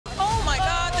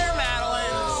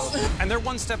and they're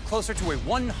one step closer to a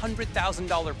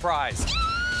 $100,000 prize.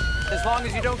 As long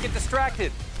as you don't get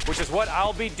distracted, which is what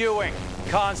I'll be doing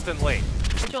constantly.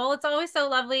 Joel, it's always so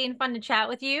lovely and fun to chat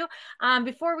with you.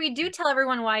 Before we do tell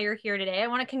everyone why you're here today, I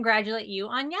want to congratulate you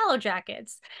on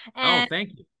Yellowjackets. Oh, And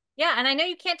thank you. yeah, and I know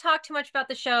you can't talk too much about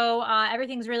the show.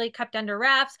 Everything's really kept under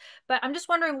wraps, but I'm just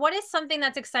wondering, what is something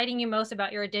that's exciting you most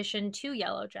about your addition to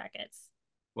Yellowjackets?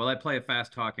 Well, I play a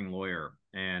fast-talking lawyer,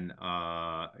 and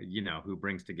who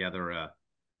brings together a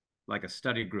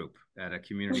study group at a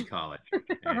community college.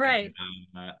 Right.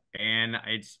 And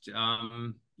it's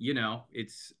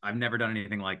I've never done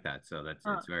anything like that, so it's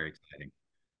very exciting.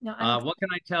 No, What can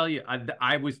I tell you?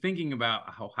 I was thinking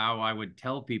about how I would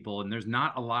tell people, and there's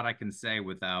not a lot I can say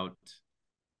without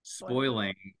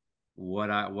spoiling what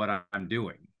I'm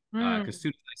doing. Because as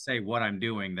soon as I say what I'm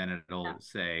doing, then it'll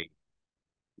say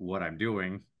what I'm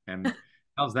doing. And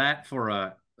how's that for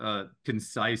a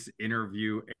concise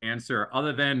interview answer?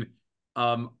 Other than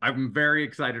I'm very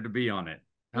excited to be on it.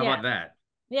 How about that?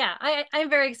 Yeah, I'm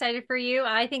very excited for you.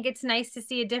 I think it's nice to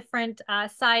see a different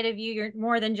side of you. You're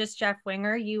more than just Jeff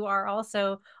Winger. You are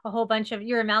also a whole bunch of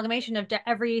your amalgamation of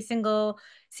every single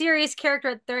serious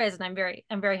character that there is, and I'm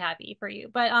very happy for you.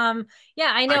 But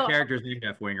yeah, I know my character's named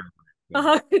Jeff Winger.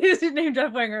 His name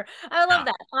Jeff Winger. I love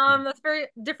that. That's a very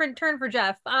different turn for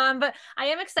Jeff. But I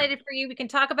am excited for you. We can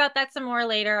talk about that some more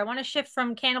later. I want to shift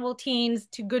from cannibal teens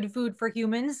to good food for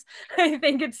humans. I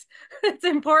think it's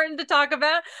important to talk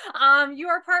about. You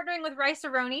are partnering with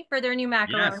Rice-A-Roni for their new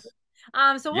Mac-A-Roni.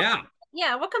 Yes. So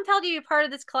what compelled you to be part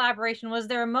of this collaboration? Was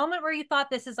there a moment where you thought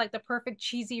this is like the perfect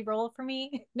cheesy role for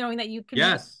me, knowing that you can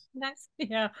next?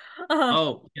 Yeah.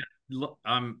 Oh, yeah. Look,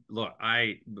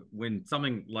 when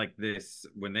something like this,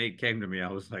 when they came to me, I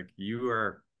was like, you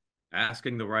are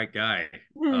asking the right guy,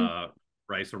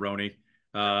 Rice-A-Roni,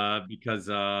 because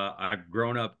I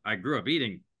grew up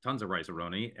eating tons of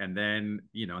Rice-A-Roni, and then,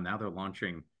 now they're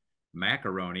launching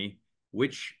Mac-A-Roni,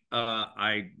 which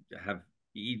I have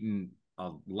eaten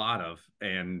a lot of,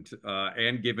 and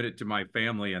given it to my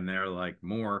family, and they're like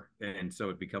more, and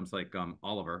so it becomes like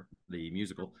Oliver the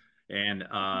musical, and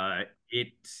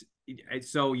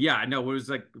so yeah, no, it was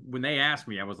like when they asked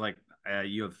me, I was like,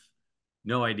 you have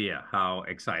no idea how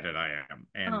excited I am.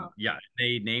 And yeah,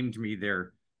 they named me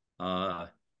their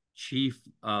chief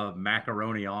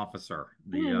Mac-A-Roni officer,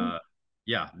 the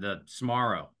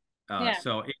Smaro.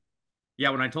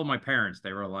 When I told my parents,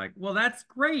 they were like, well, that's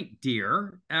great,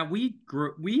 dear.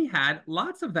 We had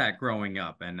lots of that growing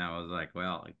up. And I was like,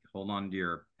 well, hold on to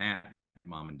your hat,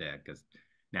 mom and dad, because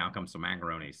now comes some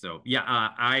Mac-A-Roni. So yeah,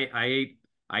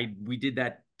 we did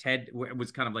that TED. It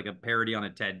was kind of like a parody on a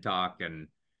TED Talk, and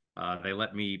they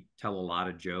let me tell a lot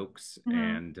of jokes,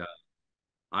 and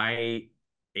I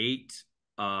ate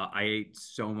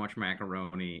so much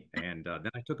Mac-A-Roni, and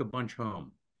then I took a bunch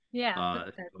home. Yeah.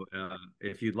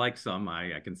 If you'd like some,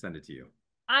 I can send it to you.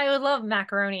 I would love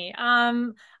Mac-A-Roni.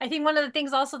 I think one of the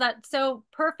things also that's so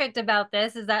perfect about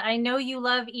this is that I know you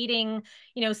love eating,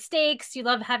 steaks, you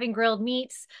love having grilled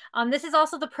meats. This is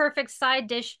also the perfect side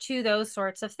dish to those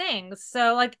sorts of things.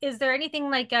 So, like, is there anything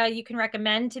like you can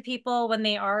recommend to people when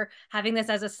they are having this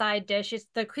as a side dish? It's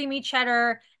the creamy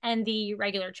cheddar and the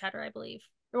regular cheddar, I believe,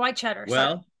 or white cheddar.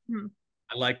 Well,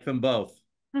 I like them both.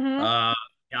 I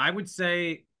would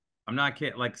say, I'm not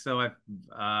kidding. Like, so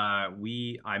I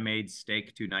made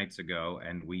steak 2 nights ago,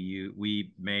 and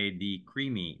we made the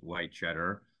creamy white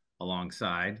cheddar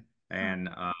alongside, and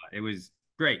it was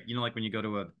great. Like when you go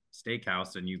to a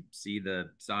steakhouse and you see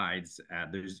the sides,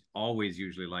 there's always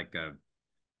usually like a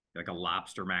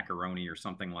lobster macaroni or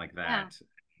something like that.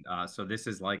 So this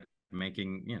is like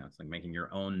making, it's like making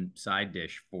your own side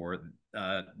dish for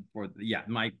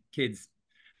my kids.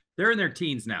 They're in their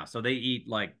teens now, so they eat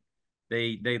like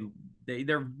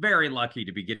they're very lucky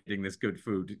to be getting this good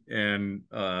food. And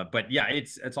but yeah,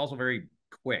 it's also very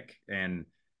quick, and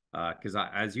because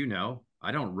as you know,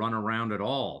 I don't run around at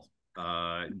all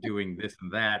doing this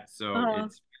and that, so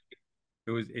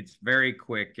it's very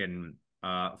quick, and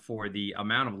for the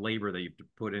amount of labor that you have to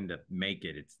put in to make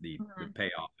it, the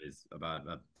payoff is about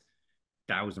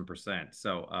 1,000%.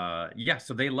 So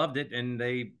so they loved it, and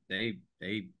they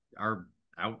are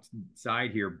outside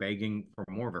here begging for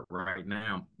more of it right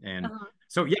now. And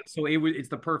so it's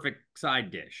the perfect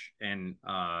side dish, and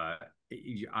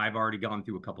I've already gone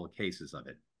through a couple of cases of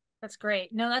it. That's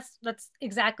great. No, that's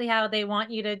exactly how they want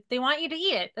you to eat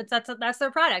it. That's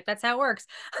their product. That's how it works.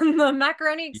 The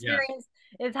Mac-A-Roni experience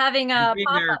is having a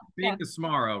pop-up. Being the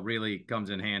Smaro really comes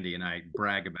in handy, and I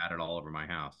brag about it all over my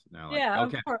house. Now,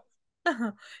 of course.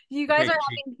 You guys are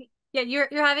having you're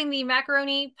having the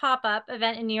Mac-A-Roni pop-up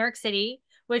event in New York City,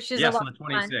 which is on the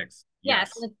 26th.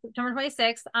 Yes, Yes. it's September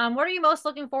 26th. What are you most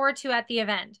looking forward to at the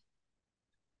event?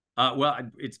 Well,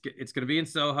 it's going to be in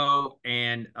Soho,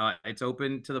 and it's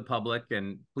open to the public.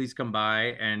 And please come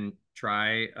by and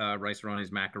try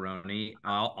Rice-A-Roni's Mac-A-Roni.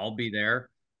 I'll be there,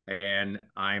 and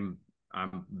I'm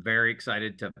very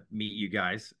excited to meet you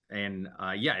guys. And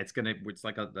yeah, it's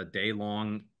like a day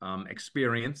long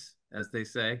experience, as they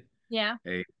say, Yeah.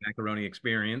 a macaroni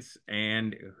experience.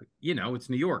 And it's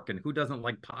New York, and who doesn't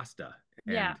like pasta?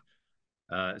 Yeah.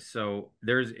 And so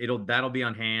that'll be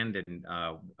on hand, and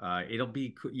it'll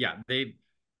be yeah, they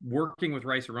working with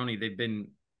Rice-A-Roni, they've been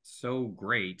so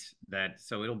great that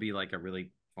so it'll be like a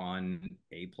really fun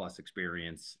A+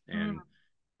 experience. Mm.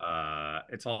 And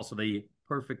it's also the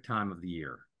perfect time of the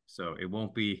year, so it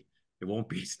won't be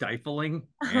stifling,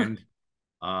 and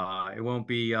it won't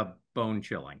be bone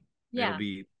chilling. it'll Yeah.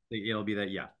 be it'll be that,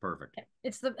 yeah, perfect.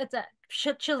 It's a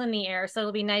chill in the air, so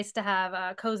it'll be nice to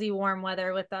have cozy, warm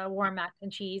weather with warm mac and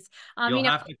cheese. You'll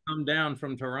have to come down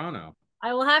from Toronto.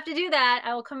 I will have to do that.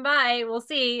 I will come by. We'll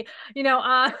see.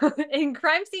 In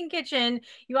Crime Scene Kitchen,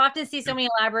 you often see so many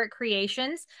elaborate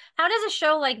creations. How does a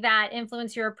show like that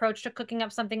influence your approach to cooking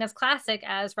up something as classic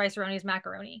as Rice-A-Roni's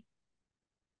Mac-A-Roni?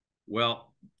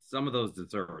 Well, some of those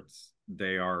desserts,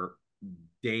 they are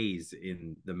days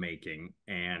in the making,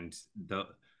 and the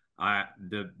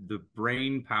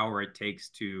brain power it takes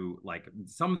to, like,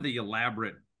 some of the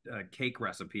elaborate cake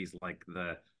recipes, like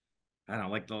I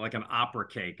don't know, like an opera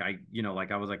cake.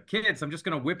 Like I was like, kids, I'm just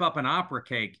gonna whip up an opera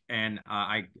cake, and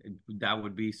that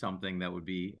would be something that would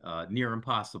be near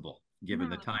impossible given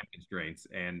the time constraints.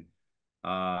 And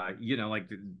like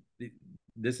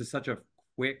this is such a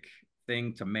quick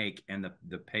thing to make, and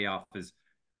the payoff is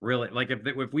really, like, if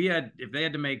they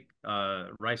had to make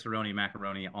Rice-A-Roni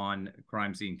Mac-A-Roni on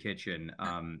Crime Scene Kitchen,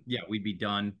 yeah, we'd be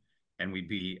done, and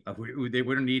they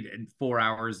wouldn't need 4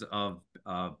 hours of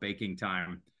baking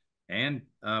time, and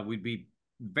we'd be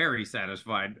very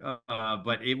satisfied. I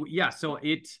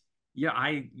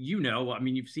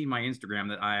mean, you've seen my Instagram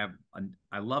that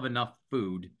I love enough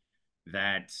food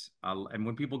that, and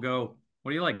when people go,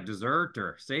 what do you like, dessert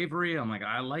or savory? I'm like,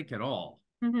 I like it all.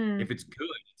 Mm-hmm. If it's good,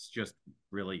 it's just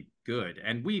really good.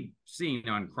 And we've seen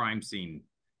on Crime Scene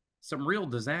some real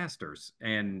disasters,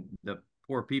 and the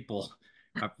poor people,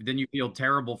 then you feel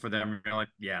terrible for them. You're like,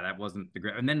 yeah, that wasn't the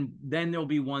great. And then there'll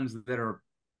be ones that are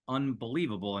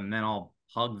unbelievable, and then I'll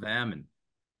hug them, and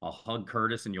I'll hug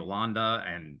Curtis and Yolanda,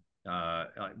 and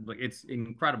it's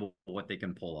incredible what they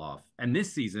can pull off. And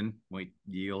this season, wait,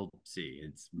 you'll see.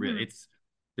 It's really, it's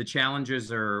the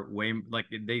challenges are way, like,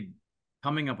 they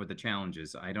coming up with the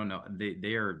challenges. I don't know.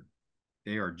 They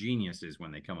are geniuses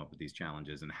when they come up with these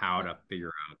challenges, and how to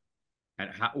figure out, and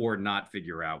how, or not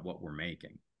figure out, what we're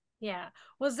making. Yeah.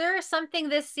 Was there something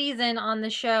this season on the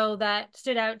show that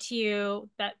stood out to you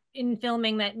that in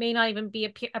filming that may not even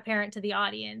be apparent to the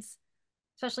audience,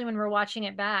 especially when we're watching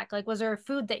it back? Like, was there a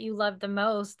food that you loved the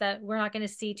most that we're not going to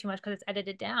see too much because it's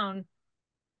edited down?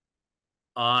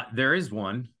 There is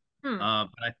one, Hmm.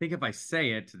 but I think if I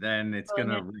say it, then it's Oh,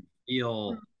 gonna yeah.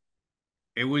 reveal.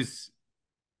 It was,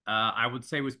 I would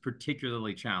say, was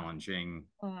particularly challenging,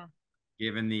 Oh.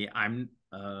 given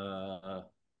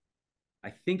I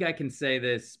think I can say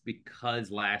this because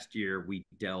last season we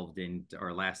delved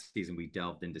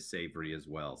into savory as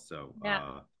well. So,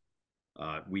 Yeah.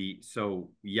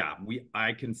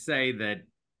 I can say that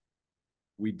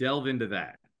we delve into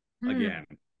that Hmm. again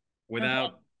Okay.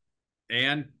 without,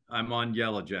 and I'm on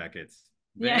Yellowjackets.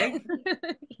 Yeah. Vague?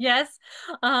 Yes.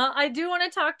 I do want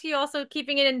to talk to you also,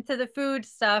 keeping it into the food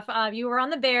stuff. You were on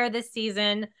the Bear this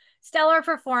season. Stellar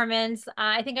performance.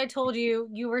 I think I told you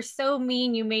you were so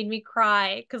mean you made me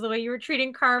cry because the way you were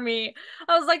treating Carmi.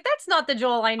 I was like, that's not the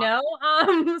Joel I know.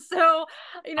 So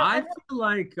I feel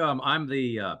like I'm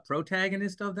the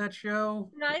protagonist of that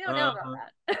show. I don't know about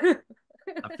that.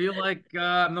 I feel like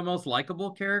I'm the most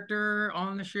likable character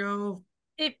on the show.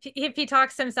 If he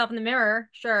talks to himself in the mirror,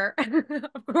 sure.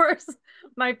 Of course.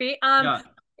 Might be. Yeah,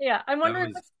 Yeah, I'm that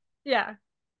wondering was yeah.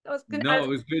 That was good. no, it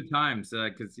was good times,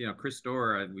 because Chris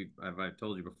Storer, I've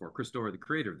told you before, Chris Storer, the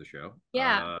creator of the show,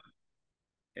 Yeah.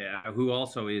 who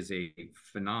also is a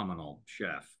phenomenal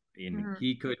chef. And Mhm.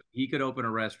 he could open a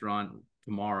restaurant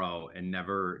tomorrow and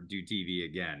never do TV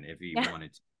again if he Yeah.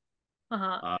 wanted to.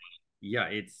 Uh-huh. Yeah,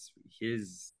 it's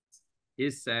his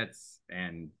sets,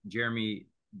 and Jeremy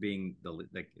being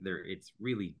like there. It's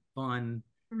really fun,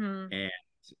 Mhm. and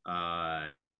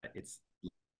it's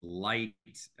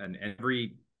light, and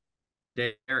every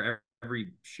day,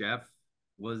 every chef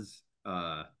was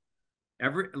there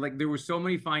were so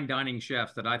many fine dining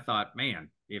chefs that I thought,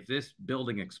 man, if this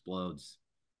building explodes,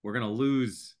 we're gonna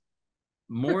lose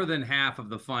more than half of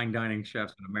the fine dining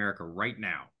chefs in America right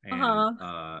now,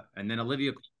 and then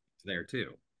Olivia Colman's there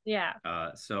too. Yeah.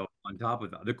 So on top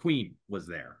of the Queen was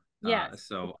there. Yes.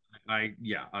 So my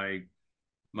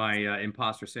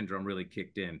imposter syndrome really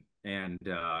kicked in, and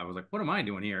I was like, what am I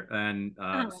doing here? And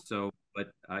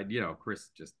Chris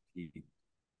just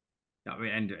I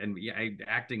mean, and yeah,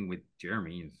 acting with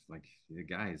Jeremy is like, the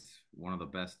guy's one of the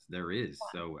best there is.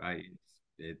 So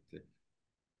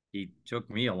he took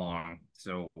me along,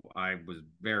 so I was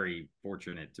very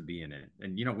fortunate to be in it.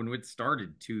 And when it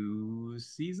started two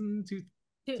and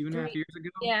a half years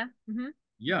ago, yeah,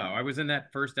 yeah, I was in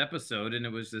that first episode, and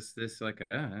it was this like,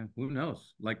 who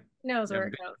knows? Like, knows where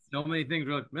it goes. So many things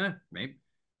were like, maybe.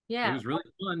 Yeah, it was really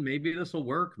fun. Maybe this will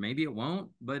work. Maybe it won't.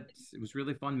 But it was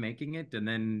really fun making it. And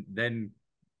then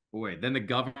the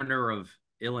governor of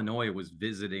Illinois was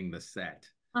visiting the set.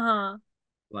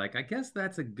 Like, I guess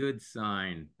that's a good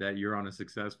sign that you're on a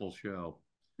successful show.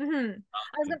 Did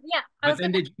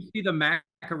you see the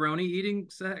macaroni eating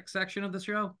section of the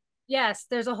show? Yes,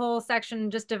 there's a whole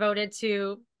section just devoted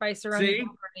to Rice-A-Roni.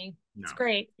 It's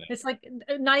great. It's like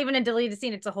not even a deleted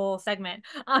scene. It's a whole segment.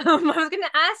 I was going to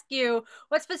ask you,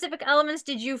 what specific elements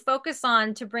did you focus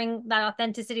on to bring that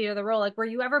authenticity to the role? Like, were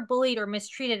you ever bullied or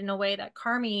mistreated in a way that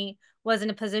Carmy was in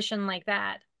a position like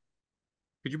that?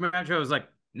 Could you imagine? I was like,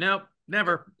 nope,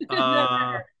 never.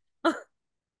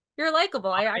 You're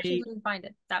likable. I actually didn't find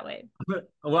it that way.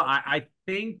 Well, I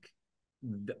think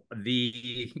the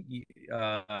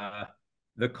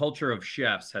culture of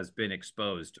chefs has been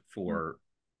exposed for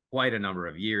quite a number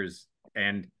of years,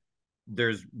 and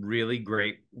there's really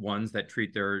great ones that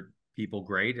treat their people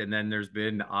great, and then there's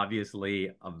been obviously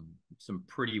some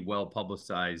pretty well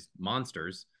publicized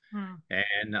monsters.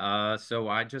 And so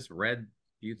I just read a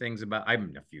few things about I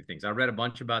read a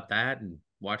bunch about that and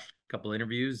watched a couple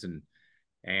interviews,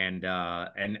 and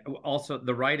also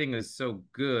the writing is so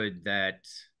good that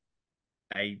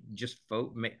I just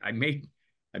I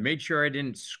made sure I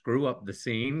didn't screw up the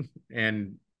scene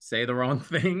and say the wrong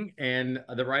thing. And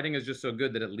the writing is just so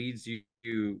good that it leads you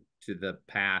to the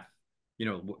path.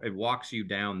 It walks you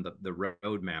down the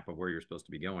roadmap of where you're supposed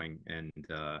to be going. And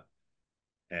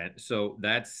so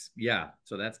that's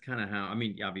kind of how, I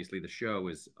mean, obviously the show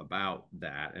is about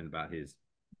that and about his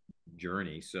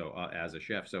journey. So as a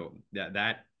chef, so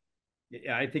that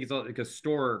I think it's all because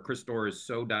Chris Storer is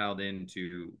so dialed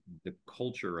into the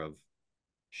culture of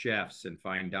chefs and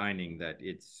fine dining that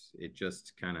it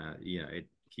just kind of,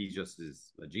 he just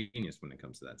is a genius when it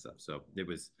comes to that stuff. So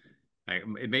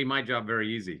it made my job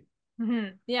very easy.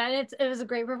 Yeah, and it was a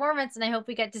great performance, and I hope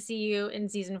we get to see you in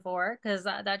season 4 because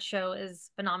that show is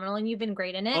phenomenal, and you've been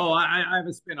great in it. Oh, I have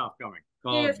a spinoff coming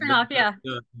called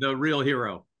the Real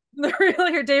Hero. The real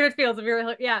hero, David Fields of Viva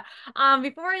Laughlin. Yeah.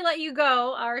 Before I let you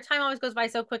go, our time always goes by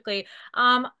so quickly.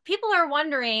 People are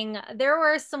wondering, there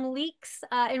were some leaks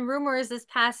and rumors this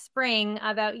past spring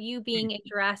about you being in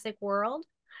Jurassic World.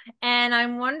 And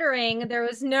I'm wondering, there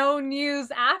was no news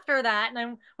after that. And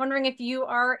I'm wondering if you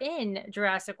are in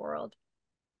Jurassic World.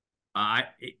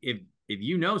 If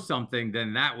you know something,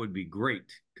 then that would be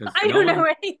great. Because I don't know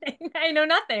anything. I know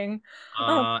nothing.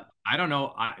 I don't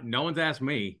know. No one's asked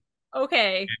me.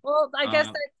 Okay. Well, I guess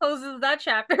that closes that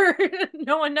chapter.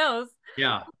 No one knows.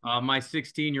 Yeah. My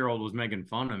 16-year-old was making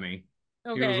fun of me.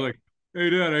 Okay. He was like, "Hey,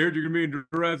 Dad, I heard you're gonna be in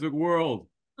Jurassic World.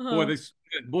 Boy,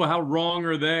 how wrong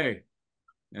are they?"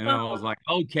 And I was like,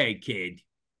 "Okay, kid."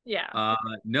 Yeah.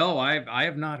 No, I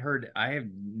have not heard. I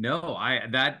don't know how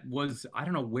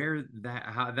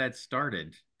that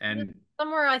started. And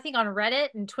somewhere, I think on Reddit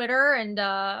and Twitter and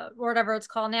whatever it's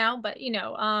called now. But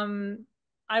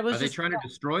are they trying to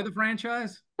destroy the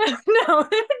franchise? No, they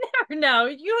would never know.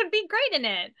 You would be great in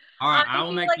it. All right, I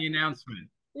will make the announcement.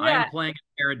 Yeah. I am playing a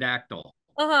pterodactyl.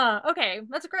 Okay,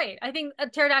 that's great. I think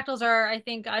pterodactyls are,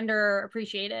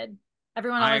 underappreciated.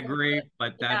 Everyone. I agree,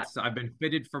 but I've been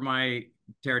fitted for my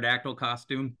pterodactyl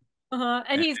costume.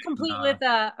 And he's complete with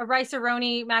a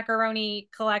Rice-A-Roni Mac-A-Roni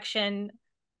collection.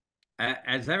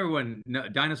 As everyone knows,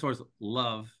 dinosaurs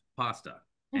love pasta,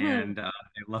 and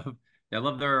they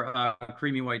love their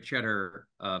creamy white cheddar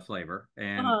flavor,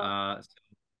 and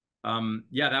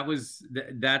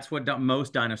that's what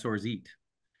most dinosaurs eat.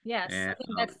 Yes, and, I think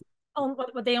that's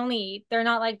what they only eat. They're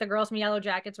not like the girls from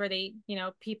Yellowjackets where they,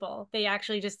 people. They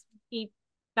actually just eat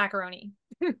macaroni.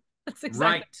 That's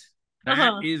exactly right.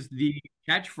 That is the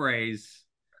catchphrase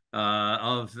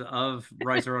of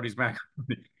Rice-A-Roni's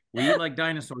macaroni. We eat like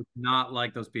dinosaurs, not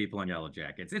like those people in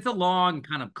Yellowjackets. It's a long,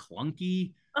 kind of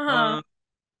clunky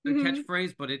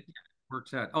catchphrase, but it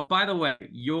works out. Oh, by the way,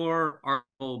 your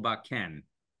article about Ken.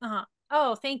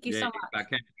 Oh, thank you so much. About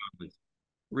Ken was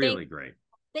really great.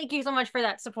 Thank you so much for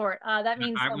that support. That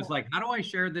means I so was much. like, how do I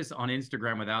share this on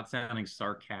Instagram without sounding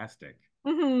sarcastic?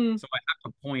 Mm-hmm. So I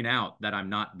have to point out that I'm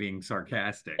not being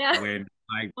sarcastic Yeah. when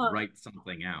I Well, write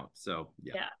something out. So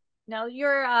yeah. yeah. No,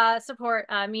 your support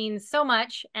means so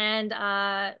much. And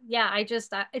yeah, I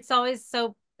just it's always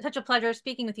such a pleasure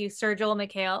speaking with you, Sir Joel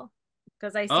McHale,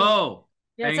 because I see Oh,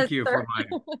 yeah, it says thank you for sir.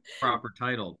 my proper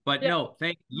title. But Yeah. no,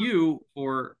 thank Mhm. you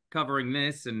for covering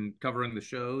this and covering the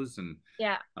shows. And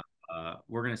Yeah.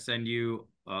 we're gonna send you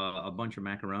a bunch of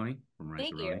macaroni from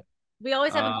Thank you. Rice-A-Roni. We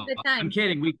always have a good I'm time.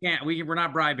 kidding. We can't. We're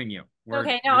not bribing you.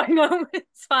 Okay, no, We're no,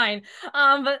 it's fine.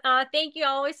 But thank you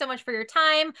always so much for your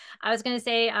time. I was gonna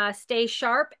say stay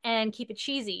sharp and keep it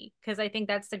cheesy because I think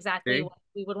that's exactly okay. what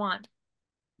we would want.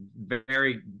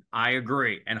 Very. I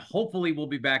agree. And hopefully we'll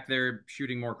be back there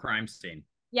shooting more crime scene.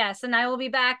 Yes, and I will be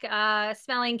back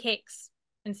smelling cakes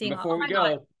and seeing, oh Before we my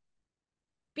God, go,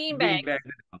 beanbag. beanbag.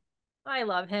 I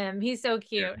love him. He's so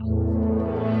Yeah. cute.